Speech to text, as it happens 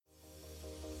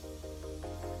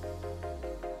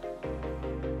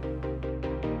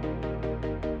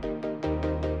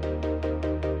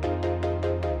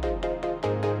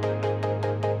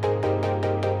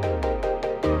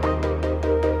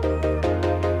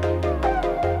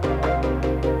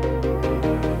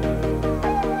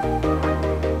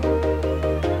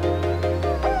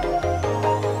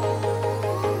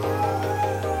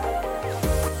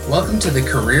Welcome to the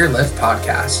Career Lift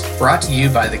Podcast, brought to you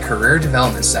by the Career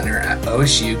Development Center at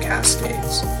OSU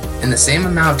Cascades. In the same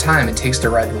amount of time it takes to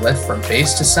ride the lift from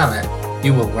base to summit,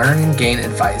 you will learn and gain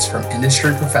advice from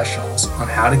industry professionals on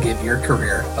how to give your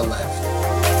career a lift.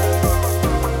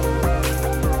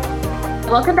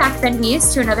 Welcome back,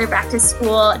 Benjis, to another Back to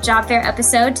School Job Fair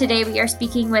episode. Today we are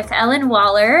speaking with Ellen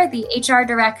Waller, the HR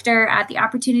Director at the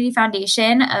Opportunity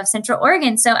Foundation of Central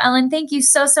Oregon. So Ellen, thank you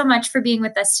so much for being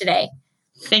with us today.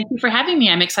 Thank you for having me.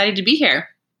 I'm excited to be here.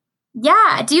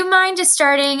 Yeah. Do you mind just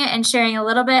starting and sharing a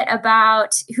little bit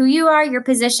about who you are, your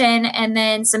position, and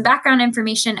then some background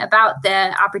information about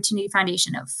the Opportunity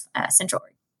Foundation of Central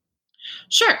Oregon?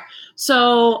 Sure.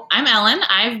 So I'm Ellen.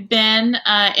 I've been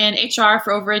in HR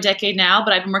for over a decade now,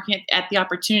 but I've been working at the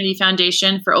Opportunity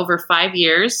Foundation for over 5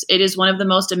 years. It is one of the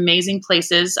most amazing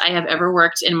places I have ever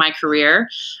worked in my career.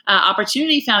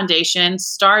 Opportunity Foundation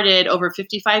started over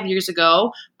 55 years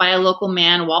ago by a local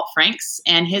man, Walt Franks,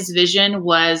 and his vision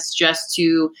was just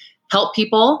to help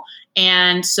people.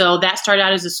 And so that started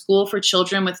out as a school for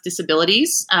children with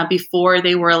disabilities before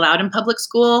they were allowed in public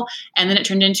school. And then it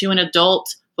turned into an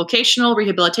adult vocational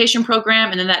rehabilitation program,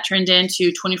 and then that turned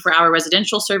into 24-hour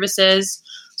residential services.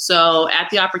 So at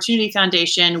the Opportunity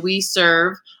Foundation, we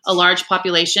serve a large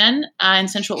population in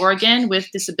Central Oregon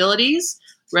with disabilities,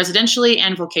 residentially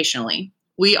and vocationally.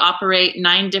 We operate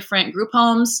 9 different group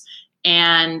homes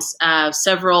and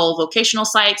several vocational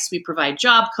sites. We provide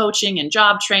job coaching and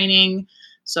job training.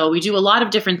 So we do a lot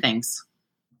of different things.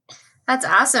 That's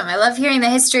awesome. I love hearing the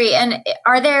history. And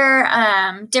are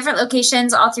there different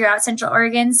locations all throughout Central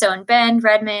Oregon? So in Bend,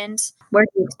 Redmond, where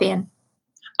do you expand?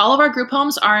 All of our group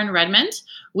homes are in Redmond.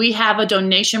 We have a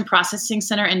donation processing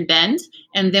center in Bend,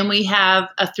 and then we have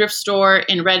a thrift store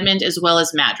in Redmond as well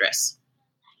as Madras.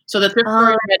 So the thrift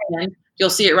store in Redmond, you'll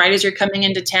see it right as you're coming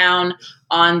into town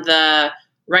on the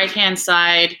right-hand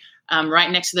side, right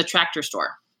next to the tractor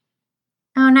store.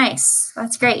 Oh, nice.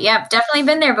 That's great. Yep, definitely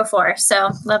been there before.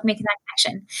 So love making that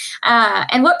connection.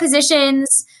 And what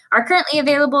positions are currently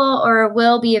available or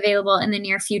will be available in the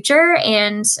near future?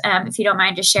 And if you don't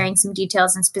mind just sharing some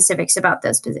details and specifics about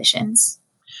those positions.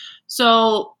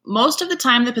 So most of the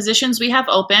time, the positions we have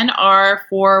open are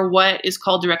for what is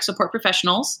called direct support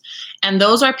professionals. And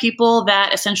those are people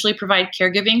that essentially provide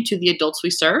caregiving to the adults we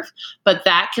serve, but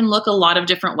that can look a lot of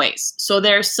different ways. So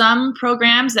there are some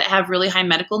programs that have really high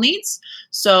medical needs.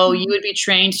 So you would be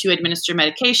trained to administer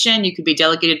medication. You could be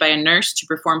delegated by a nurse to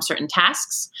perform certain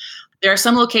tasks. There are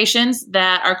some locations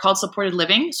that are called supported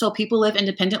living. So people live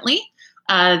independently.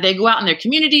 They go out in their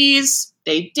communities,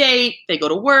 they date, they go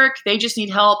to work, they just need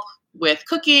help with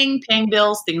cooking, paying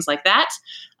bills, things like that.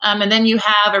 And then you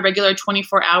have a regular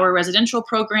 24-hour residential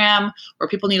program where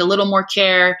people need a little more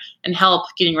care and help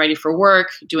getting ready for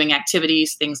work, doing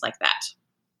activities, things like that.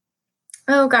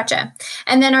 Oh, gotcha.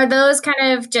 And then are those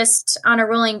kind of just on a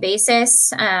rolling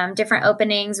basis, different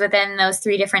openings within those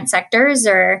 3 different sectors,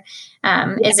 or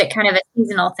is it kind of a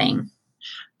seasonal thing?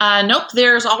 Nope,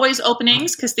 there's always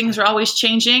openings because things are always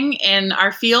changing in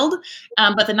our field.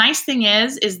 But the nice thing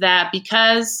is that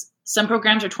because some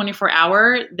programs are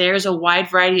 24-hour, there's a wide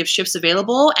variety of shifts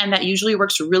available, and that usually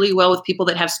works really well with people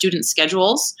that have student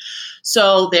schedules.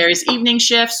 So there's evening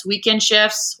shifts, weekend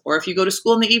shifts, or if you go to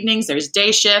school in the evenings, there's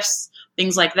day shifts,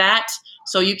 things like that.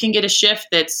 So you can get a shift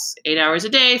that's 8 hours a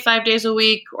day, 5 days a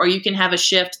week, or you can have a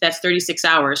shift that's 36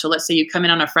 hours. So let's say you come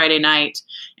in on a Friday night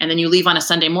and then you leave on a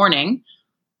Sunday morning.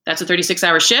 That's a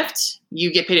 36-hour shift.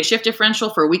 You get paid a shift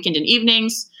differential for weekend and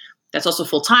evenings. That's also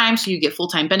full-time, so you get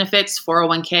full-time benefits,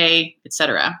 401k,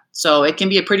 etc. So it can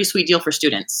be a pretty sweet deal for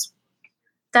students.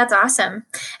 That's awesome.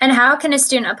 And how can a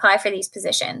student apply for these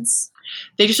positions?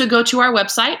 They just would go to our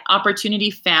website,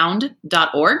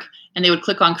 opportunityfound.org, and they would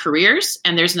click on careers,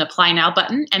 and there's an apply now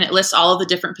button, and it lists all of the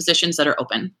different positions that are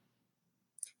open.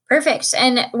 Perfect.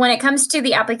 And when it comes to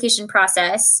the application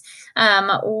process,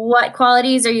 what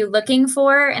qualities are you looking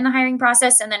for in the hiring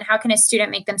process? And then how can a student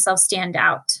make themselves stand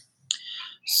out?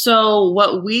 So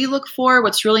what we look for,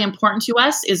 what's really important to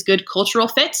us is good cultural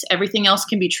fit. Everything else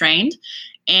can be trained.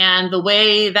 And the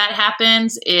way that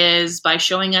happens is by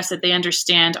showing us that they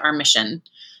understand our mission.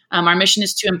 Our mission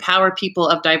is to empower people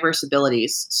of diverse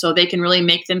abilities so they can really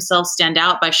make themselves stand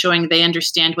out by showing they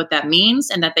understand what that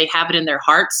means and that they have it in their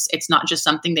hearts. It's not just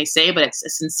something they say, but it's a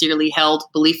sincerely held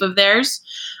belief of theirs.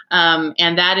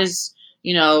 And that is,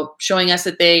 showing us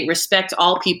that they respect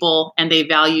all people and they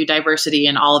value diversity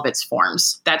in all of its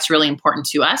forms. That's really important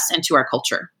to us and to our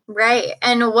culture. Right.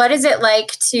 And what is it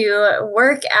like to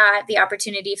work at the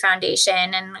Opportunity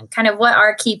Foundation, and kind of what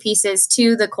are key pieces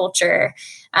to the culture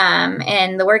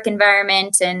and the work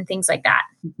environment and things like that?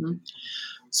 Mm-hmm.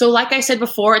 So like I said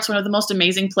before, it's one of the most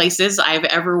amazing places I've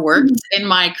ever worked in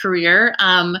my career,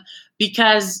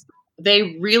 because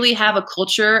they really have a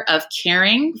culture of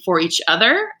caring for each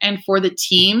other and for the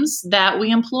teams that we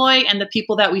employ and the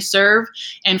people that we serve,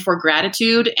 and for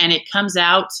gratitude. And it comes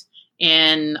out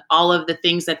in all of the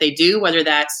things that they do, whether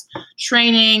that's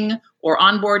training or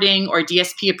onboarding or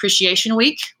DSP Appreciation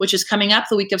Week, which is coming up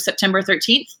the week of September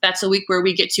 13th. That's a week where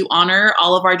we get to honor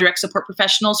all of our direct support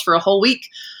professionals for a whole week.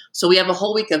 So we have a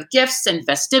whole week of gifts and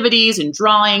festivities and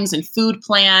drawings and food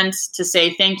planned to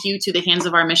say thank you to the Hands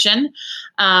of Our Mission.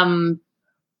 So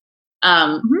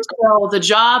the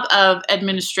job of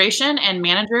administration and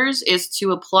managers is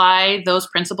to apply those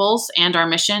principles and our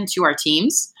mission to our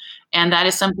teams. And that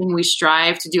is something we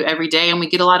strive to do every day. And we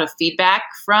get a lot of feedback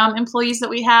from employees that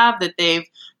we have that they've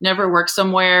never worked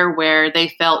somewhere where they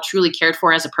felt truly cared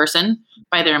for as a person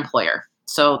by their employer.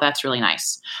 So that's really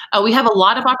nice. We have a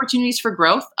lot of opportunities for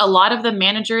growth. A lot of the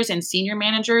managers and senior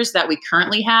managers that we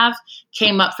currently have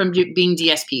came up from being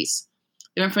DSPs.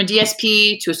 They went from a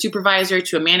DSP to a supervisor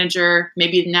to a manager.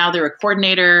 Maybe now they're a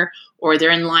coordinator, or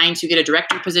they're in line to get a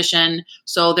director position.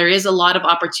 So there is a lot of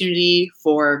opportunity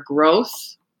for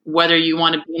growth, whether you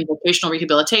want to be in vocational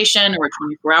rehabilitation or a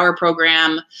 24-hour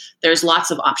program. There's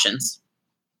lots of options.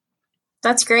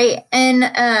 That's great.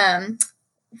 And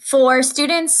for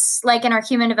students like in our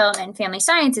Human Development and Family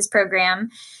Sciences program,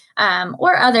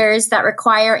 or others that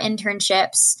require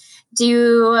internships,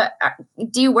 do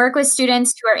you work with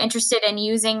students who are interested in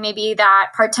using maybe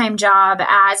that part-time job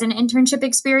as an internship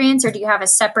experience, or do you have a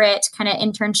separate kind of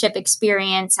internship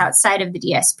experience outside of the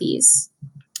DSPs?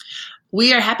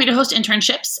 We are happy to host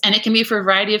internships, and it can be for a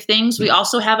variety of things. We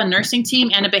also have a nursing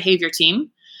team and a behavior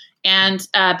team and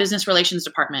a business relations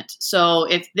department. So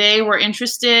if they were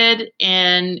interested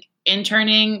in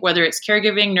interning, whether it's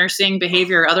caregiving, nursing,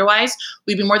 behavior, or otherwise,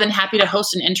 we'd be more than happy to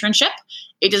host an internship.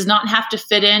 It does not have to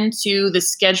fit into the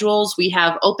schedules we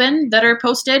have open that are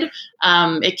posted.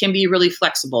 It can be really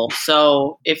flexible.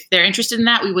 So if they're interested in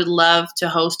that, we would love to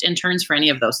host interns for any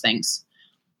of those things.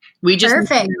 We just need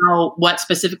to know what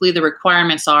specifically the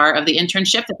requirements are of the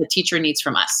internship that the teacher needs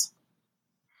from us.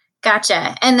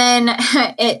 Gotcha. And then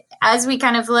as we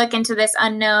kind of look into this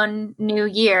unknown new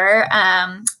year,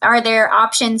 are there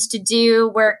options to do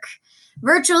work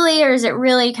virtually, or is it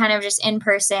really kind of just in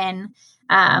person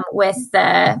with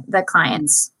the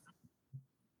clients?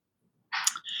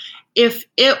 If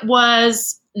it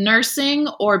was nursing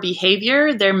or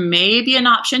behavior, there may be an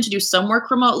option to do some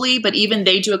work remotely, but even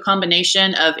they do a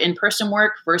combination of in-person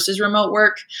work versus remote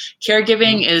work.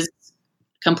 Caregiving is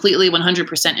completely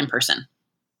 100% in person.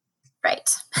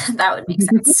 Right. That would make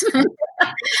sense.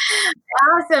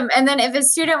 Awesome. And then if a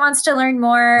student wants to learn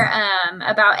more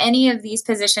about any of these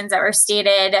positions that were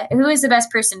stated, who is the best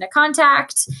person to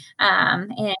contact?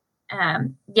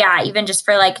 Even just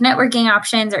for like networking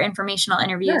options or informational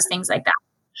interviews, things like that.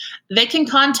 They can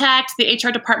contact the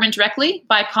HR department directly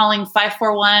by calling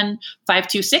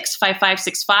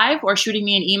 541-526-5565 or shooting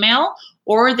me an email,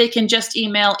 or they can just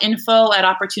email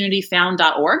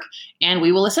info@opportunityfound.org and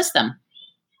we will assist them.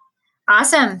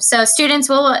 Awesome. So students,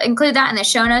 will include that in the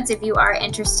show notes if you are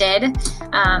interested.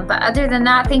 But other than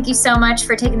that, thank you so much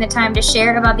for taking the time to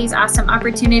share about these awesome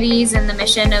opportunities and the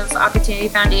mission of Opportunity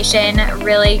Foundation.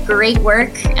 Really great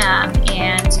work.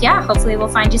 Hopefully we'll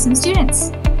find you some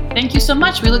students. Thank you so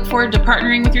much. We look forward to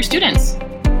partnering with your students.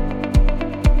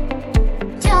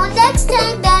 Till next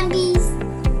time, Bambi.